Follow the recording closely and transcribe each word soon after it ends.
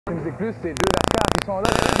Musique Plus, c'est deux arcades qui sont là,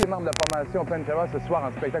 tous les membres de la formation Pantera ce soir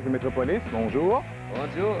en spectacle de Métropolis. Bonjour.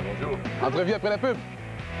 Bonjour. Bonjour. Entrevue après la pub.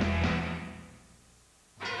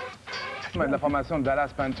 De la formation de Dallas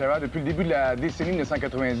Pantera. Depuis le début de la décennie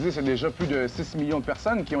 1990, il y a déjà plus de 6 millions de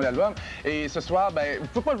personnes qui ont l'album. Et ce soir, ben, vous ne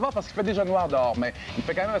pouvez pas le voir parce qu'il fait déjà noir dehors, mais il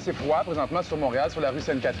fait quand même assez froid présentement sur Montréal, sur la rue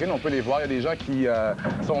Sainte-Catherine. On peut les voir. Il y a des gens qui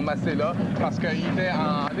sont massés là parce qu'ils étaient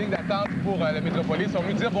en ligne d'attente pour le Métropolis. Ils sont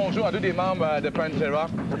venus dire bonjour à deux des membres de Pantera,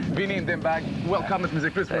 Vinnie and Dimebag. Welcome to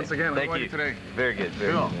Music Plus once again. Thank you. Today? Very good.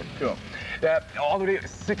 Very Cool. good. Cool. Already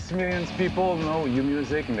 6 million people know your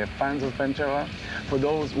music and they're fans of Pantera. For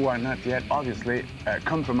those who are not yet, obviously,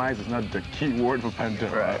 compromise is not the key word for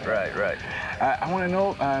Pantera. Right. I want to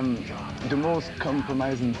know the most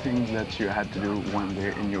compromising things that you had to do one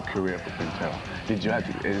day in your career for Pantera. Did you have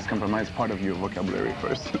to? Is compromise part of your vocabulary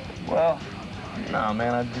first? Well, no,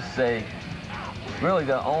 man. I'd just say, really,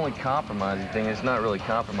 the only compromising thing, it's not really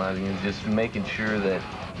compromising, it's just making sure that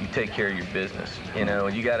you take care of your business. You know,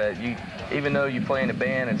 even though you play in a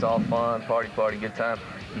band, it's all fun, party, good time,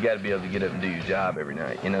 you got to be able to get up and do your job every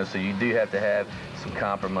night, you know, so you do have to have some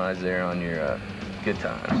compromise there on your good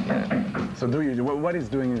times, you know. So what is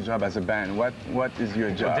doing your job as a band? What is your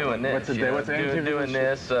job? Well, doing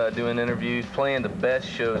this, doing interviews, playing the best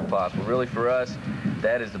shows possible. Really, for us,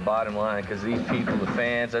 that is the bottom line, because these people, the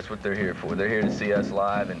fans, that's what they're here for. They're here to see us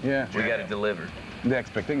live, and we got to deliver. They're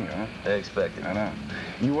expecting you, huh? They expect it. I know.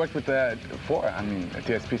 You worked with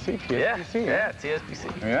TSPC? Yeah,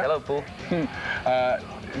 TSPC. Yeah? Hello, Paul.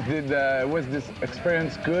 Was this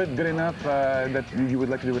experience good enough that you would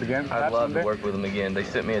like to do it again? I'd love to work with them again. They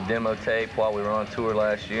sent me a demo tape while we were on tour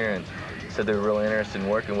last year and said they were really interested in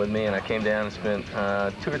working with me, and I came down and spent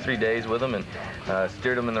 2 or 3 days with them and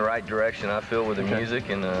steered them in the right direction, I feel, with the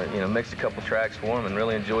music, and you know, mixed a couple tracks for them and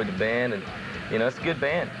really enjoyed the band. And you know, it's a good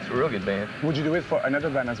band. It's a real good band. Would you do it for another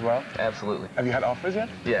band as well? Absolutely. Have you had offers yet?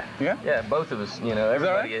 Yeah. Yeah? Yeah, both of us. You know,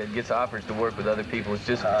 everybody gets offers to work with other people. It's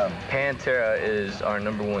just Pantera is our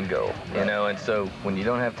 #1 goal, you know, and so when you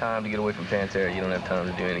don't have time to get away from Pantera, you don't have time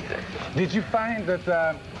to do anything. Did you find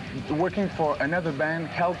that working for another band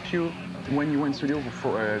helped you when you went studio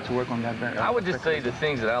to work on that band? I would just say the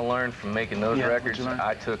things that I learned from making those records,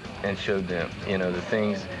 I took and showed them. You know, the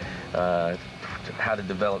things, how to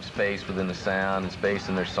develop space within the sound and space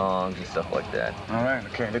in their songs and stuff like that. All right,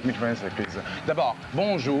 okay, let me translate, please. D'abord,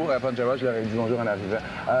 bonjour, Pantera, je leur ai dit bonjour en arrivant.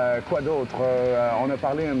 Quoi d'autre? On a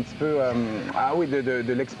parlé un petit peu,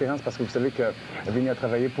 de l'expérience, parce que vous savez que Vinnie a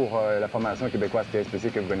travaillé pour la formation québécoise TSPC,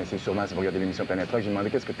 que vous connaissez sûrement si vous regardez l'émission Planète Rock. J'ai demandé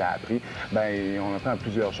qu'est-ce que tu as appris. Ben, on apprend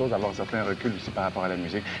plusieurs choses, avoir un certain recul aussi par rapport à la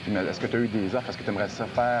musique. Est-ce que tu as eu des offres? Est-ce que tu aimerais ça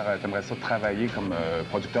travailler comme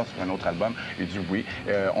producteur sur un autre album? Il dit oui.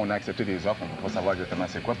 On a accepté des offres, on va pas savoir exactement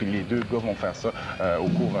c'est quoi, puis les deux gars vont faire ça au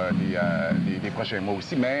cours des prochains mois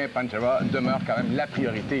aussi, mais Pantera demeure quand même la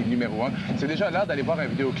priorité numéro 1. C'est déjà l'heure d'aller voir un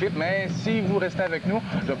vidéoclip, mais si vous restez avec nous,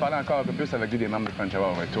 je vais parler encore un peu plus avec deux des membres de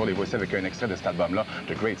Pantera au retour. Les voici avec un extrait de cet album-là,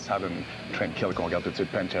 The Great Southern Tranquil, qu'on regarde tout de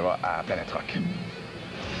suite, Pantera à Planète Rock.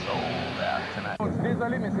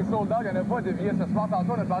 Désolé, mais c'est sold out, il n'y en a pas de billets ce soir.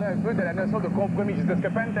 Tantôt, on a parlé un peu de la notion de compromis. Je dis, est-ce que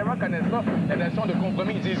Pantera connaît ça, la notion de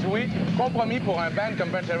compromis? Ils disent oui. Compromis pour un band comme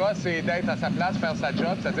Pantera, c'est d'être à sa place, faire sa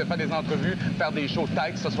job, c'est-à-dire faire des entrevues, faire des shows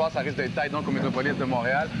tight. Ce soir, ça risque d'être tight, donc au Métropolis de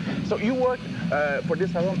Montréal. So you work for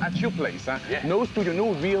this album at your place, huh? Yeah. No studio,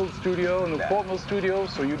 no real studio, no formal studio,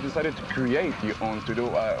 so you decided to create your own studio.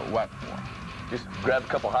 What? Just grabbed a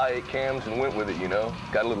couple high 8 cams and went with it, you know.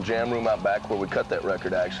 Got a little jam room out back where we cut that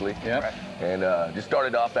record, actually. Yeah. Right. And just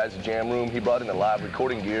started off as a jam room. He brought in the live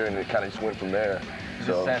recording gear, and it kind of just went from there.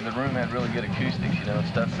 So the room had really good acoustics, you know,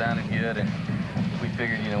 stuff sounded good, and we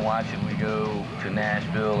figured, you know, why should we go to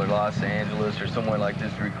Nashville or Los Angeles or somewhere like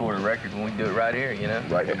this to record a record when we can do it right here, you know?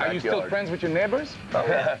 Right in the backyard. Are you still friends with your neighbors? Oh,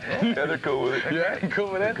 yeah. Yeah, they're cool with it. Yeah,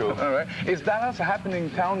 cool with it? Cool. All right. Is Dallas a happening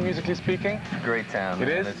town, musically speaking? Great town. It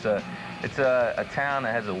man. is? It's a town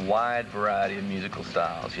that has a wide variety of musical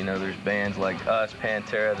styles. You know, there's bands like us,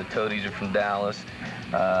 Pantera, the Toadies are from Dallas.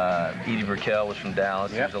 Edie Brickell was from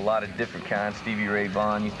Dallas. There's a lot of different kinds. Stevie Ray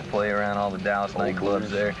Vaughan used to play around all the Dallas nightclubs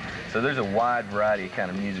there. So there's a wide variety of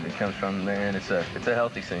kind of music that comes from there, and it's a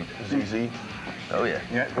healthy scene. ZZ. Oh yeah.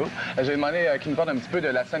 Yeah, cool. J'ai demandé qu'ils me parlent un petit peu de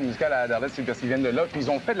la scène musicale à Dallas, parce qu'ils viennent de là, puis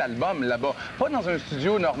ils ont fait l'album là-bas. Pas dans un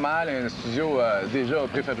studio normal, un studio déjà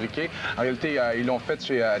préfabriqué. En réalité, ils l'ont fait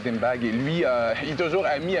chez Dimebag, et lui, il est toujours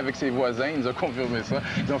ami avec ses voisins, il nous a confirmé ça.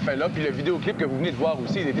 Ils ont fait là, puis le vidéoclip que vous venez de voir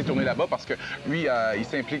aussi, il a été tourné là-bas, parce que lui, il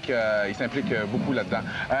s'implique beaucoup là-dedans.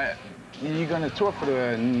 You're gonna tour for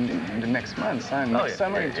the next month, huh? Next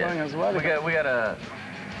summer you're touring as well?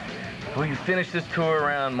 We finish this tour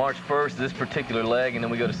around March 1st, this particular leg, and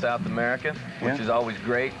then we go to South America, which is always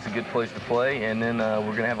great. It's a good place to play. And then we're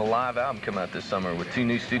going to have a live album come out this summer with 2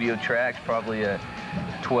 new studio tracks, probably a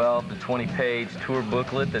 12 to 20-page tour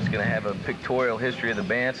booklet that's going to have a pictorial history of the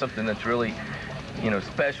band, something that's really, you know,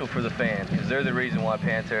 special for the fans, because they're the reason why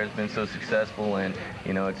Pantera has been so successful, and,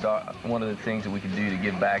 you know, it's one of the things that we can do to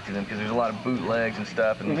give back to them, because there's a lot of bootlegs and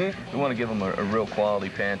stuff, and we want to give them a real quality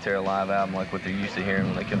Pantera live album like what they're used to hearing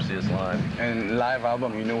when they come see us live. And live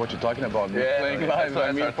album, you know what you're talking about. Yeah, playing live,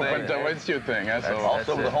 I mean, for thing, Pantera, it's your thing. So.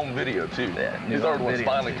 Also the home video, too. Yeah, the third one's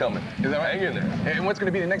finally coming. Is that right? Hang in there. And what's going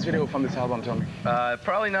to be the next video from this album, tell me?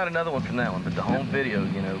 Probably not another one from that one, but the home video,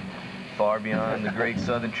 you know, far beyond the great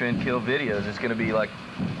Southern Trendkill videos. It's going to be like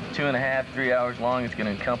 2.5, 3 hours long. It's going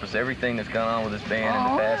to encompass everything that's gone on with this band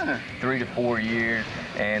in the past 3 to 4 years,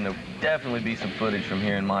 and there'll definitely be some footage from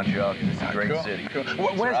here in Montreal, because it's a great city. Cool.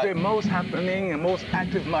 Where's the most happening and most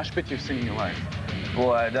active mosh pit you've seen in your life?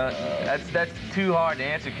 Boy, that's too hard to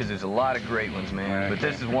answer, because there's a lot of great ones, man. But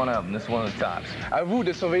this is one of them. This is one of the tops. À vous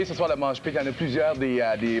de surveiller ce soir la mosh pit. Il y en a plusieurs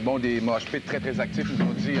des mosh pits très actifs. Ils nous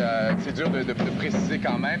ont dit c'est dur de préciser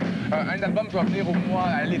quand même. Un album qui va venir au mois,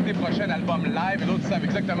 à l'été prochain, album live. Et l'autre savent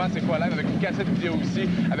exactement c'est quoi live, avec une cassette vidéo aussi,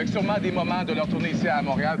 avec sûrement des moments de leur tournée ici à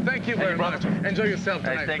Montréal. Thank you very much. Enjoy yourself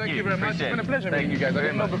tonight. Thank you very much. It's been a pleasure meeting you guys. I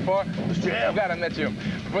didn't know before. I'm glad I met you.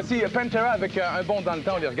 Voici Pantera avec un bond dans le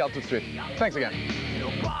temps. On les regarde tout de suite. Thanks again.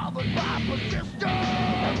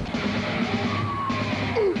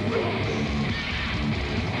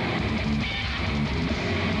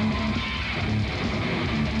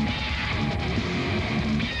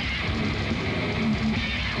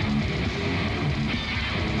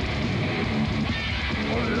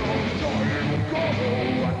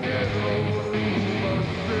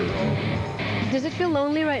 Does it feel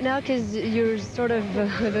lonely right now, because you're sort of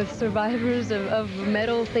the survivors of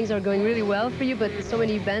metal? Things are going really well for you, but so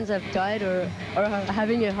many bands have died or are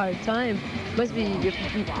having a hard time. Must be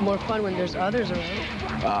more fun when there's others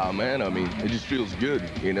around. Man, I mean, it just feels good,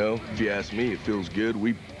 you know? If you ask me, it feels good.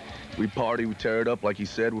 We party, we tear it up, like you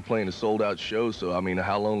said. We're playing a sold-out show, so, I mean,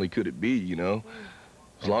 how lonely could it be, you know?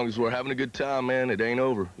 As long as we're having a good time, man, it ain't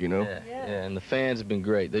over, you know? Yeah, and the fans have been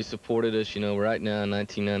great. They supported us, you know, right now in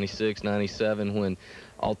 1996, 97, when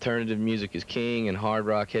alternative music is king and hard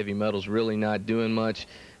rock, heavy metal's really not doing much.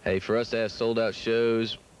 Hey, for us to have sold-out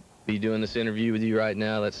shows, be doing this interview with you right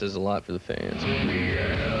now, that says a lot for the fans.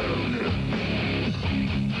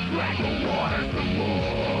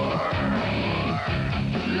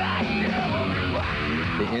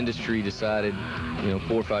 The industry decided, you know,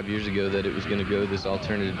 4 or 5 years ago that it was going to go this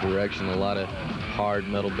alternative direction. A lot of hard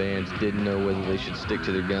metal bands didn't know whether they should stick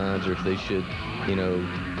to their guns or if they should, you know,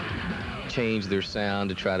 change their sound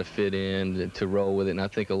to try to fit in, to roll with it. And I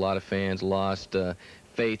think a lot of fans lost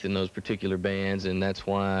faith in those particular bands, and that's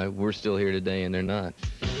why we're still here today and they're not.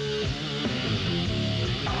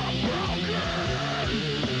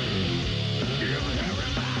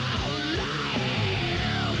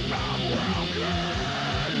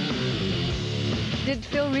 Did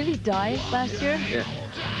Phil really die last year? Yeah,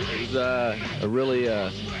 it was a really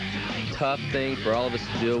tough thing for all of us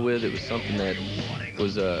to deal with. It was something that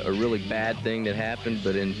was a really bad thing that happened,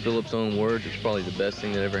 but in Philip's own words, it's probably the best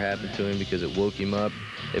thing that ever happened to him, because it woke him up.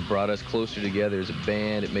 It brought us closer together as a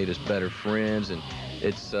band. It made us better friends, and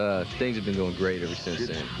it's things have been going great ever since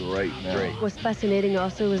then. Great, man. Great. What's fascinating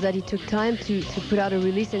also was that he took time to put out a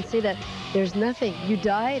release and say that there's nothing. You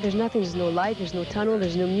die, there's nothing. There's no light, there's no tunnel,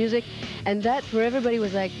 there's no music. And that, for everybody,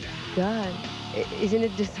 was like, God, isn't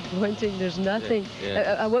it disappointing? There's nothing.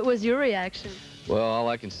 Yeah. What was your reaction? Well, all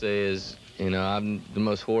I can say is, you know, I'm the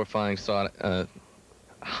most horrifying sight I've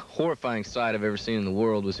ever seen in the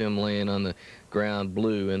world was him laying on the ground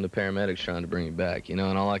blue and the paramedics trying to bring him back, you know.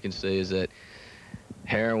 And all I can say is that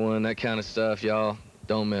heroin, that kind of stuff, y'all,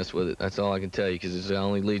 don't mess with it. That's all I can tell you, because it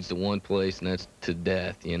only leads to one place, and that's to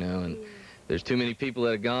death, you know. And there's too many people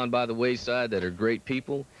that have gone by the wayside that are great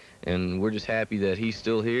people, and we're just happy that he's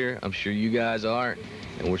still here. I'm sure you guys are,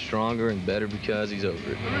 and we're stronger and better because he's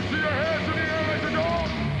over it.